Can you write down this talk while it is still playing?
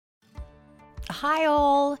Hi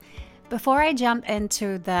all! Before I jump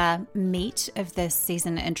into the meat of this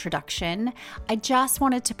season introduction, I just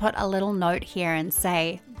wanted to put a little note here and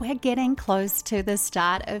say we're getting close to the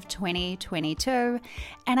start of 2022,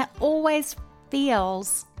 and it always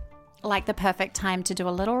feels like the perfect time to do a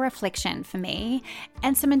little reflection for me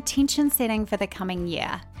and some intention setting for the coming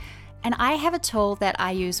year. And I have a tool that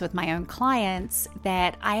I use with my own clients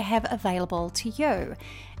that I have available to you.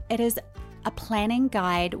 It is a planning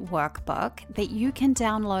guide workbook that you can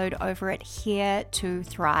download over at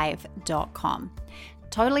heretothrive.com.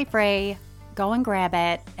 Totally free. Go and grab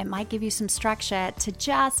it. It might give you some structure to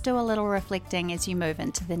just do a little reflecting as you move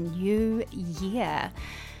into the new year.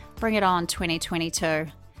 Bring it on, 2022.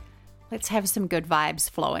 Let's have some good vibes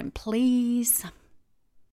flowing, please.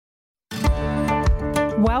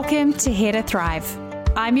 Welcome to Here to Thrive.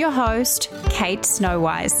 I'm your host, Kate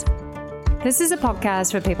Snowwise. This is a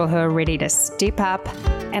podcast for people who are ready to step up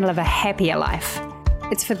and live a happier life.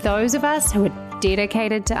 It's for those of us who are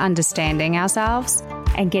dedicated to understanding ourselves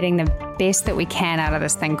and getting the best that we can out of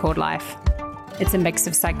this thing called life. It's a mix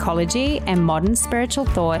of psychology and modern spiritual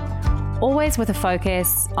thought, always with a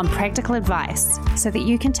focus on practical advice so that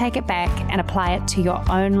you can take it back and apply it to your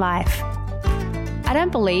own life. I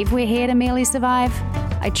don't believe we're here to merely survive.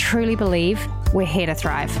 I truly believe we're here to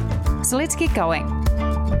thrive. So let's get going.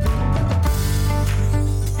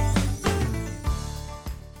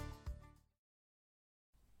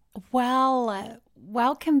 Well,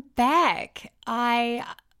 welcome back. I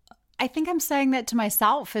think I'm saying that to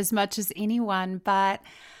myself as much as anyone, but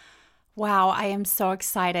wow, I am so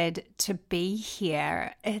excited to be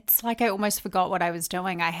here. It's like I almost forgot what I was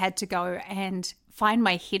doing. I had to go and find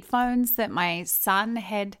my headphones that my son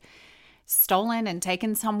had stolen and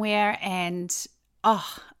taken somewhere, and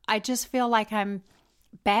I just feel like I'm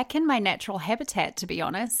back in my natural habitat, to be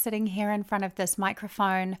honest. Sitting here in front of this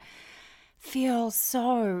microphone feels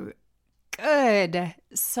so good.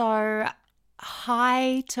 So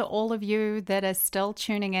hi to all of you that are still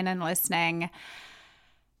tuning in and listening.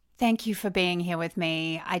 Thank you for being here with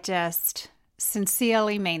me. I just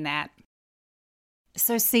sincerely mean that.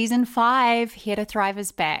 So season 5, Here to Thrive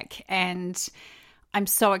is back, and I'm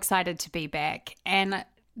so excited to be back. And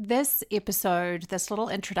this episode, this little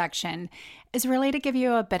introduction, is really to give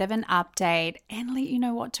you a bit of an update and let you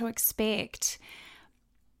know what to expect.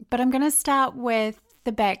 But I'm going to start with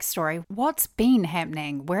the backstory. What's been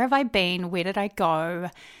happening? Where have I been? Where did I go?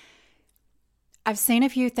 I've seen a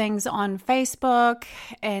few things on Facebook,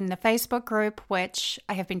 in the Facebook group, which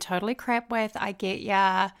I have been totally crap with. I get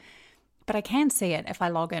ya, but I can see it if I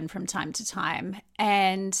log in from time to time.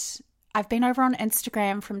 And I've been over on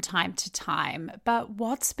Instagram from time to time. But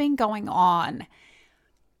what's been going on?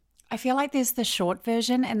 I feel like there's the short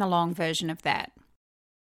version and the long version of that.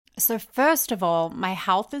 So first of all, my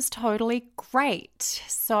health is totally great.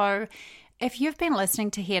 So if you've been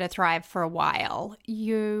listening to Here to Thrive for a while,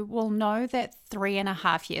 you will know that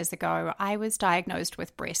 3.5 years ago, I was diagnosed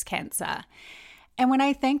with breast cancer. And when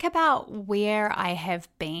I think about where I have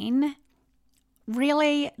been,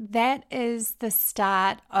 really, that is the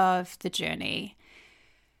start of the journey.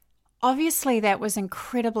 Obviously, that was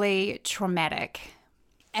incredibly traumatic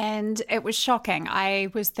and it was shocking. I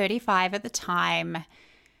was 35 at the time.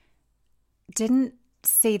 Didn't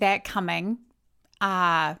see that coming.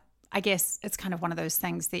 I guess it's kind of one of those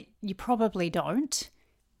things that you probably don't.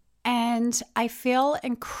 And I feel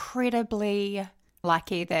incredibly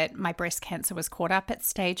lucky that my breast cancer was caught up at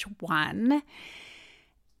stage 1.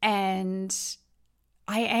 And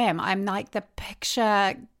I'm like the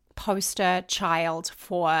picture poster child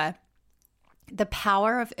for the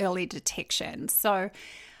power of early detection. So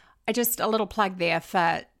a little plug there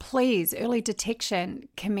for, please, early detection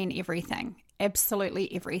can mean everything,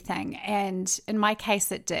 absolutely everything. And in my case,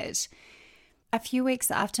 it did. A few weeks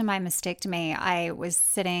after my mastectomy, I was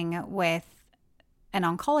sitting with an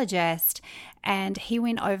oncologist and he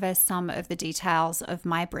went over some of the details of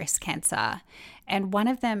my breast cancer. And one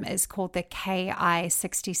of them is called the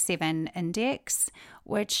Ki-67 index,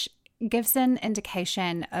 which gives an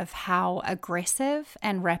indication of how aggressive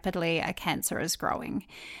and rapidly a cancer is growing.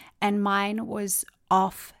 And mine was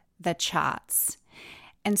off the charts.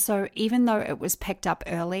 And so even though it was picked up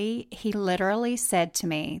early, he literally said to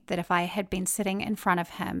me that if I had been sitting in front of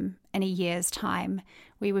him in a year's time,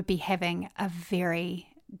 we would be having a very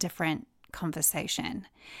different conversation.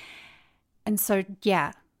 And so,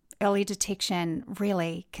 yeah, early detection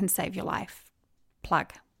really can save your life.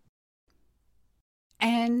 Plug.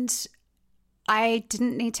 And I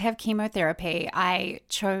didn't need to have chemotherapy. I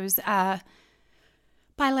chose a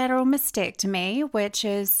bilateral mastectomy, which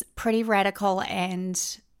is pretty radical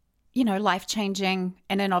and, life-changing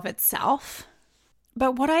in and of itself.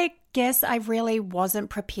 But what I guess I really wasn't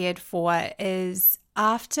prepared for is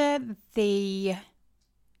after the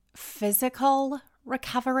physical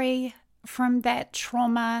recovery from that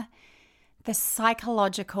trauma, the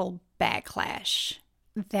psychological backlash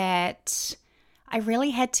that I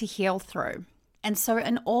really had to heal through. And so,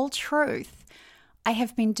 in all truth, I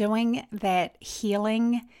have been doing that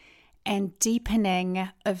healing and deepening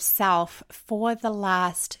of self for the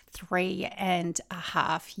last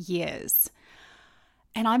 3.5 years.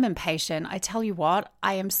 And I'm impatient. I tell you what,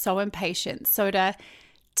 I am so impatient. So to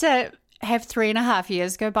have 3.5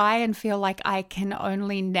 years go by and feel like I can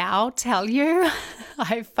only now tell you,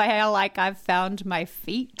 I feel like I've found my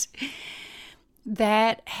feet.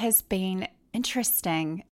 That has been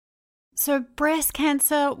interesting. So breast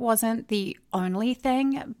cancer wasn't the only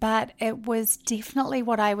thing, but it was definitely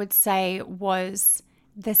what I would say was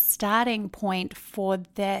the starting point for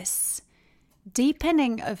this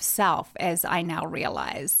deepening of self, as I now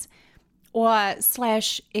realize, or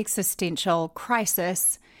 / existential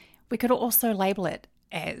crisis, we could also label it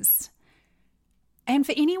as. And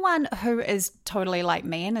for anyone who is totally like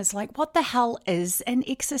me and is like, what the hell is an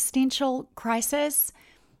existential crisis?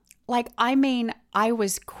 I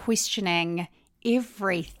was questioning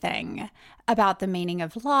everything about the meaning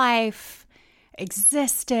of life,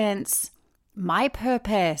 existence, my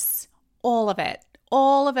purpose, all of it.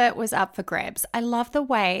 All of it was up for grabs. I love the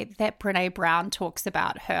way that Brené Brown talks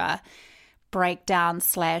about her breakdown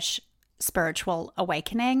 / spiritual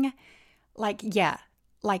awakening.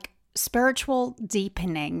 Spiritual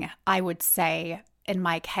deepening, I would say in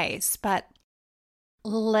my case, but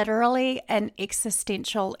literally an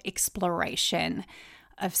existential exploration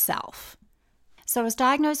of self. So I was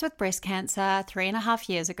diagnosed with breast cancer 3.5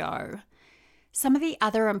 years ago. Some of the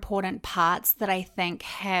other important parts that I think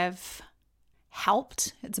have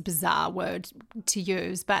helped, it's a bizarre word to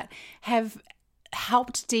use, but have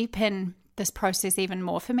helped deepen this process even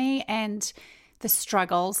more for me, and the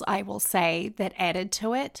struggles, I will say, that added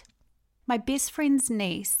to it. My best friend's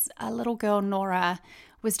niece, a little girl, Nora,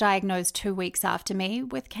 was diagnosed 2 weeks after me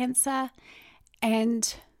with cancer,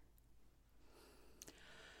 and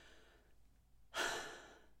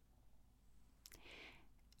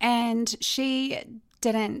she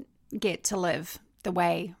didn't get to live the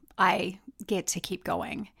way I get to keep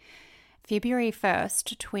going. February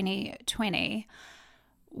 1st, 2020,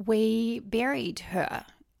 we buried her,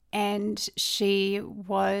 and she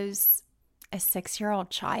was a 6-year-old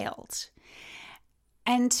child.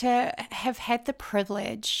 And to have had the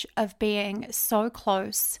privilege of being so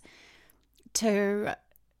close to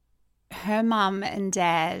her mum and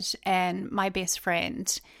dad and my best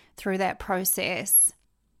friend through that process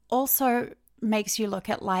also makes you look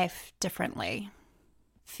at life differently.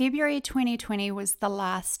 February 2020 was the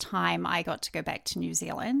last time I got to go back to New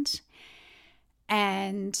Zealand,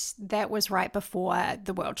 and that was right before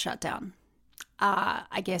the world shut down.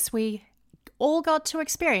 I guess we all got to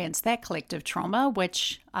experience that collective trauma,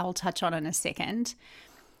 which I will touch on in a second.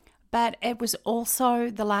 But it was also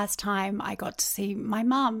the last time I got to see my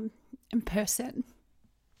mum in person.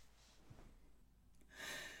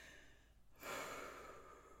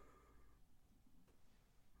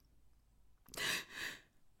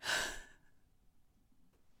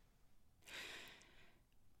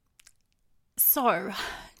 So,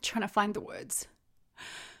 trying to find the words.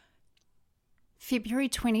 February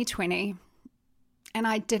 2020, and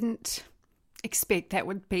I didn't expect that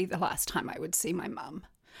would be the last time I would see my mum,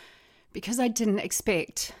 because I didn't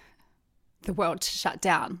expect the world to shut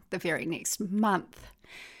down the very next month,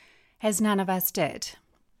 as none of us did.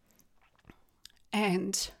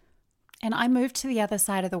 And I moved to the other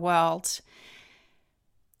side of the world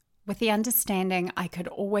with the understanding I could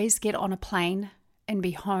always get on a plane and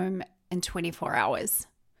be home in 24 hours.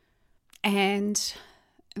 And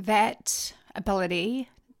that ability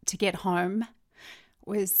to get home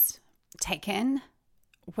was taken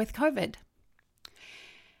with COVID.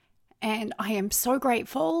 And I am so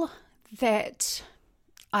grateful that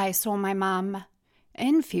I saw my mum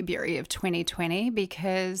in February of 2020,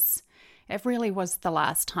 because it really was the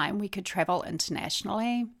last time we could travel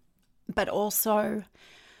internationally. But also,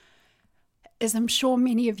 as I'm sure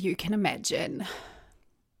many of you can imagine,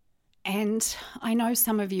 and I know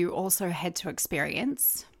some of you also had to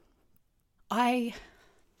experience, I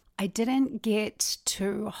didn't get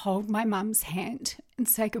to hold my mum's hand and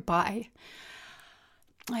say goodbye.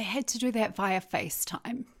 I had to do that via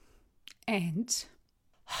FaceTime. And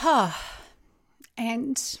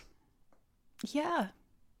yeah.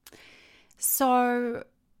 So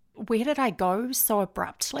where did I go so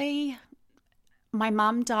abruptly? My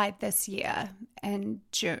mum died this year in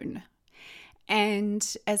June.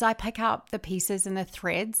 And as I pick up the pieces and the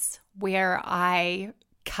threads where I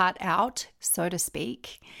cut out, so to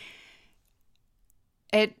speak,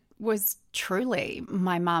 it was truly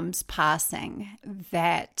my mum's passing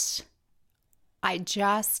that I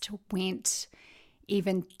just went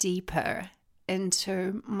even deeper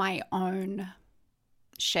into my own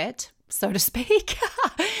shit, so to speak,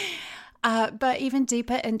 but even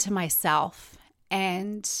deeper into myself.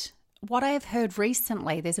 And what I have heard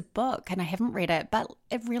recently, there's a book and I haven't read it, but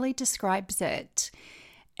it really describes it,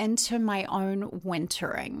 into my own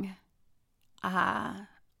wintering.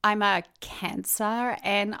 I'm a Cancer,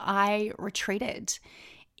 and I retreated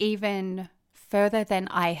even further than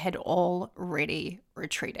I had already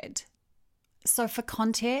retreated. So for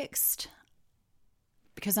context,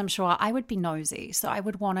 because I'm sure I would be nosy, so I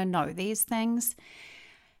would want to know these things.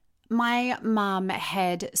 My mum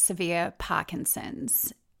had severe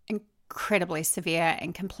Parkinson's, incredibly severe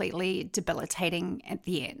and completely debilitating at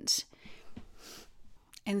the end.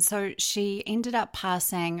 And so she ended up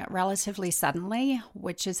passing relatively suddenly,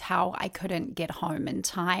 which is how I couldn't get home in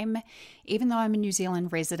time. Even though I'm a New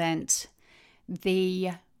Zealand resident,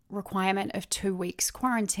 the requirement of 2 weeks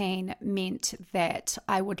quarantine meant that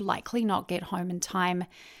I would likely not get home in time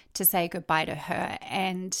to say goodbye to her.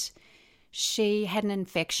 And she had an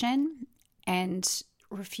infection and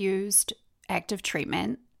refused active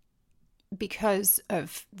treatment because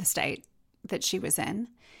of the state that she was in.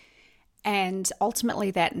 And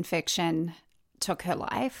ultimately that infection took her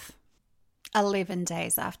life 11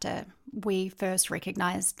 days after we first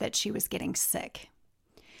recognized that she was getting sick.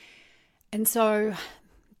 And so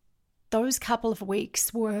those couple of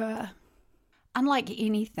weeks were unlike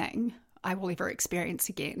anything I will ever experience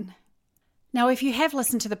again. Now, if you have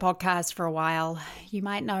listened to the podcast for a while, you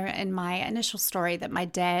might know in my initial story that my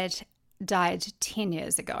dad died 10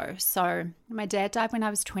 years ago. So my dad died when I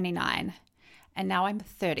was 29, and now I'm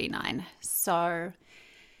 39. So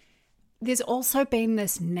there's also been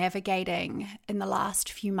this navigating in the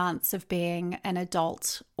last few months of being an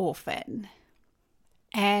adult orphan.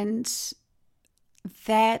 And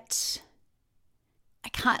that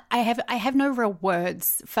I have no real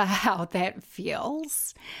words for how that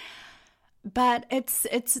feels. But it's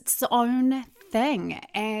its own thing,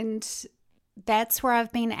 and that's where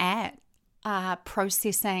I've been at,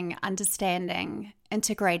 processing, understanding,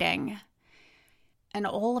 integrating, and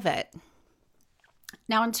all of it.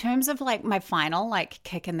 Now, in terms of like my final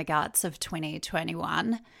kick in the guts of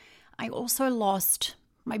 2021, I also lost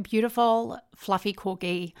my beautiful fluffy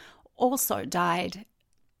corgi. Also died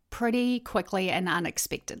pretty quickly and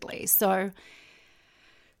unexpectedly. So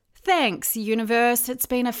thanks, universe. It's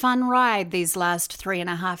been a fun ride these last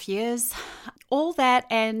 3.5 years. All that,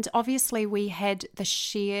 and obviously we had the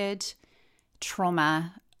shared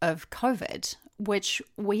trauma of COVID, which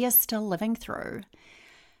we are still living through.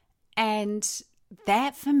 And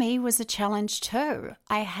that for me was a challenge too.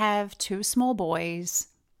 I have 2 small boys,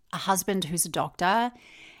 a husband who's a doctor,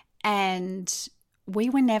 and we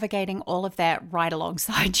were navigating all of that right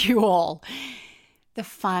alongside you all. The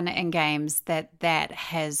fun and games that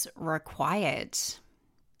has required.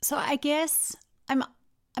 So I guess I'm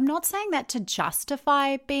not saying that to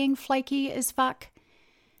justify being flaky as fuck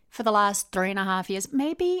for the last 3.5 years.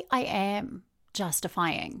 Maybe I am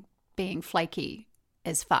justifying being flaky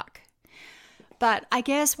as fuck. But I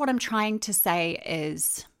guess what I'm trying to say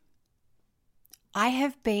is I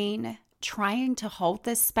have been trying to hold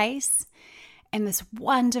this space and this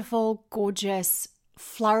wonderful, gorgeous,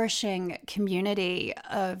 flourishing community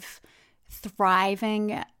of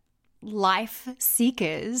thriving life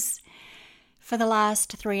seekers for the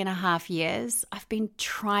last 3.5 years. I've been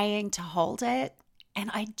trying to hold it, and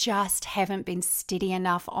I just haven't been steady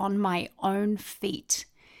enough on my own feet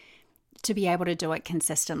to be able to do it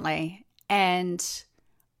consistently. And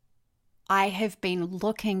I have been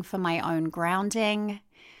looking for my own grounding.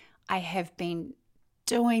 I have been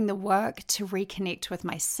doing the work to reconnect with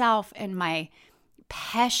myself and my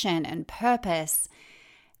passion and purpose.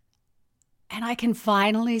 And I can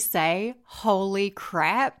finally say, holy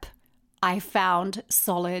crap, I found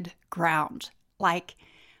solid ground. I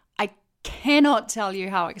cannot tell you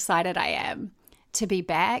how excited I am to be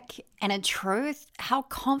back. And in truth, how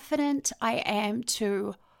confident I am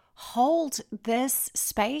to hold this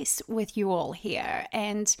space with you all here.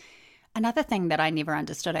 And another thing that I never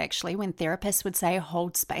understood actually, when therapists would say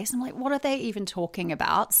hold space, I'm like, what are they even talking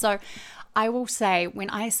about? So I will say,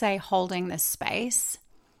 when I say holding this space,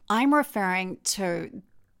 I'm referring to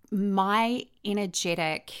my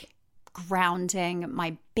energetic grounding,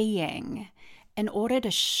 my being, in order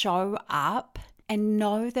to show up and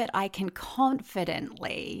know that I can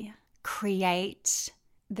confidently create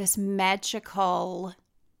this magical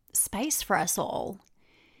space for us all,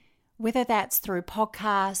 whether that's through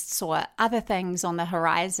podcasts or other things on the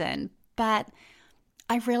horizon. But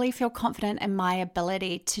I really feel confident in my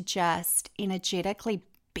ability to just energetically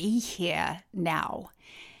be here now.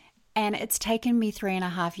 And it's taken me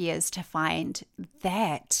 3.5 years to find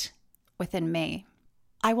that within me.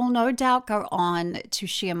 I will no doubt go on to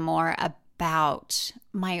share more about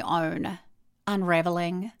my own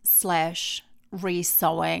unraveling /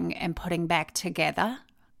 re-sewing and putting back together.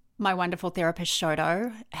 My wonderful therapist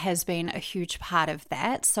Shodo has been a huge part of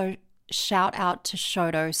that. So shout out to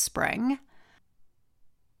Shodo Spring.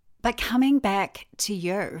 But coming back to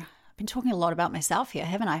you, I've been talking a lot about myself here,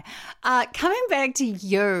 haven't I? Coming back to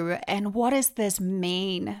you, and what does this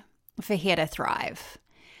mean for Here to Thrive?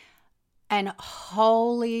 And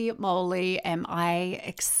holy moly, am I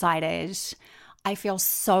excited. I feel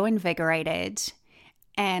so invigorated.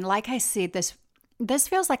 And like I said, this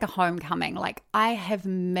feels like a homecoming. Like I have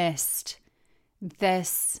missed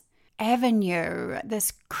this avenue,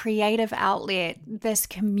 this creative outlet, this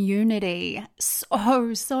community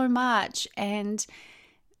so much. And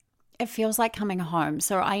it feels like coming home.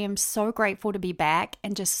 So I am so grateful to be back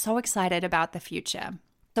and just so excited about the future.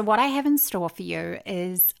 So what I have in store for you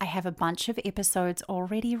is I have a bunch of episodes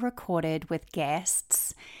already recorded with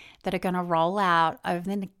guests that are going to roll out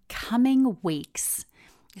over the coming weeks.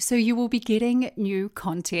 So you will be getting new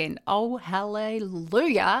content. Oh,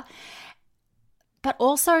 hallelujah. But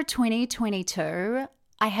also 2022,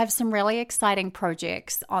 I have some really exciting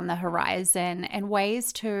projects on the horizon and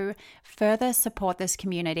ways to further support this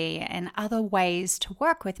community and other ways to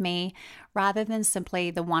work with me rather than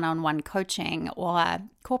simply the one-on-one coaching or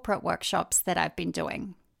corporate workshops that I've been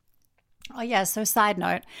doing. Oh yeah, so side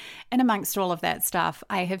note, and amongst all of that stuff,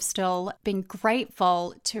 I have still been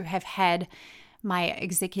grateful to have had my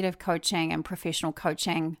executive coaching and professional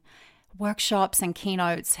coaching workshops and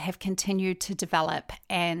keynotes have continued to develop,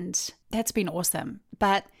 and that's been awesome.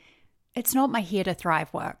 But it's not my Here to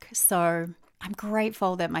Thrive work. So I'm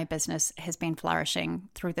grateful that my business has been flourishing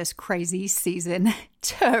through this crazy season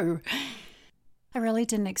too. I really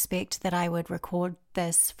didn't expect that I would record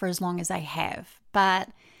this for as long as I have, but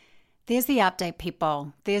there's the update,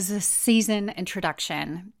 people. There's a season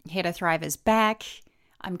introduction. Here to Thrive is back.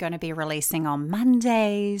 I'm going to be releasing on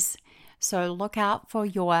Mondays. So look out for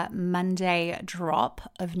your Monday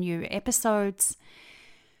drop of new episodes.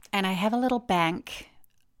 And I have a little bank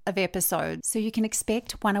of episodes. So you can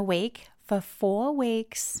expect one a week for 4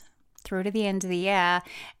 weeks through to the end of the year.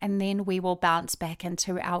 And then we will bounce back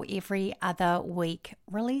into our every other week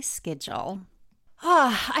release schedule.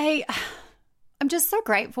 I'm just so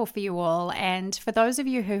grateful for you all and for those of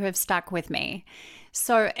you who have stuck with me.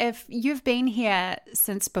 So if you've been here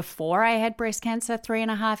since before I had breast cancer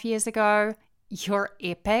 3.5 years ago, you're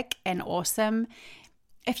epic and awesome.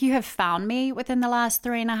 If you have found me within the last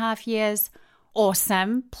 3.5 years,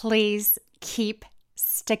 awesome. Please keep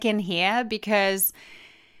sticking here, because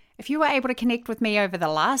if you were able to connect with me over the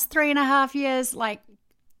last 3.5 years,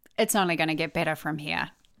 it's only going to get better from here.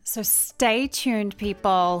 So stay tuned,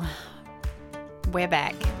 people. We're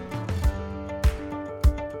back.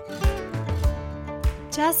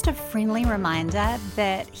 Just a friendly reminder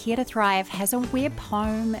that Here to Thrive has a web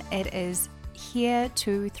home. It is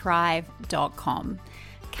heretothrive.com.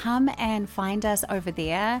 Come and find us over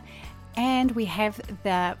there, and we have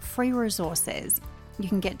the free resources. You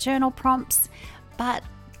can get journal prompts, but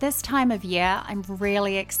this time of year, I'm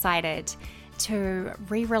really excited to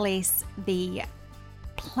re-release the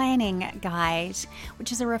planning guide,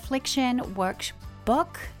 which is a reflection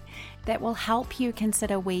workbook that will help you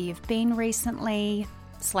consider where you've been recently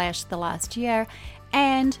 / the last year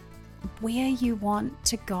and where you want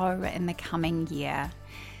to go in the coming year.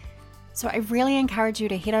 So I really encourage you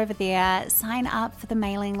to head over there, sign up for the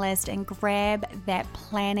mailing list, and grab that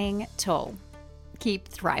planning tool. Keep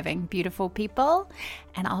thriving, beautiful people,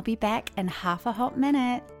 and I'll be back in half a hot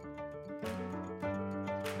minute.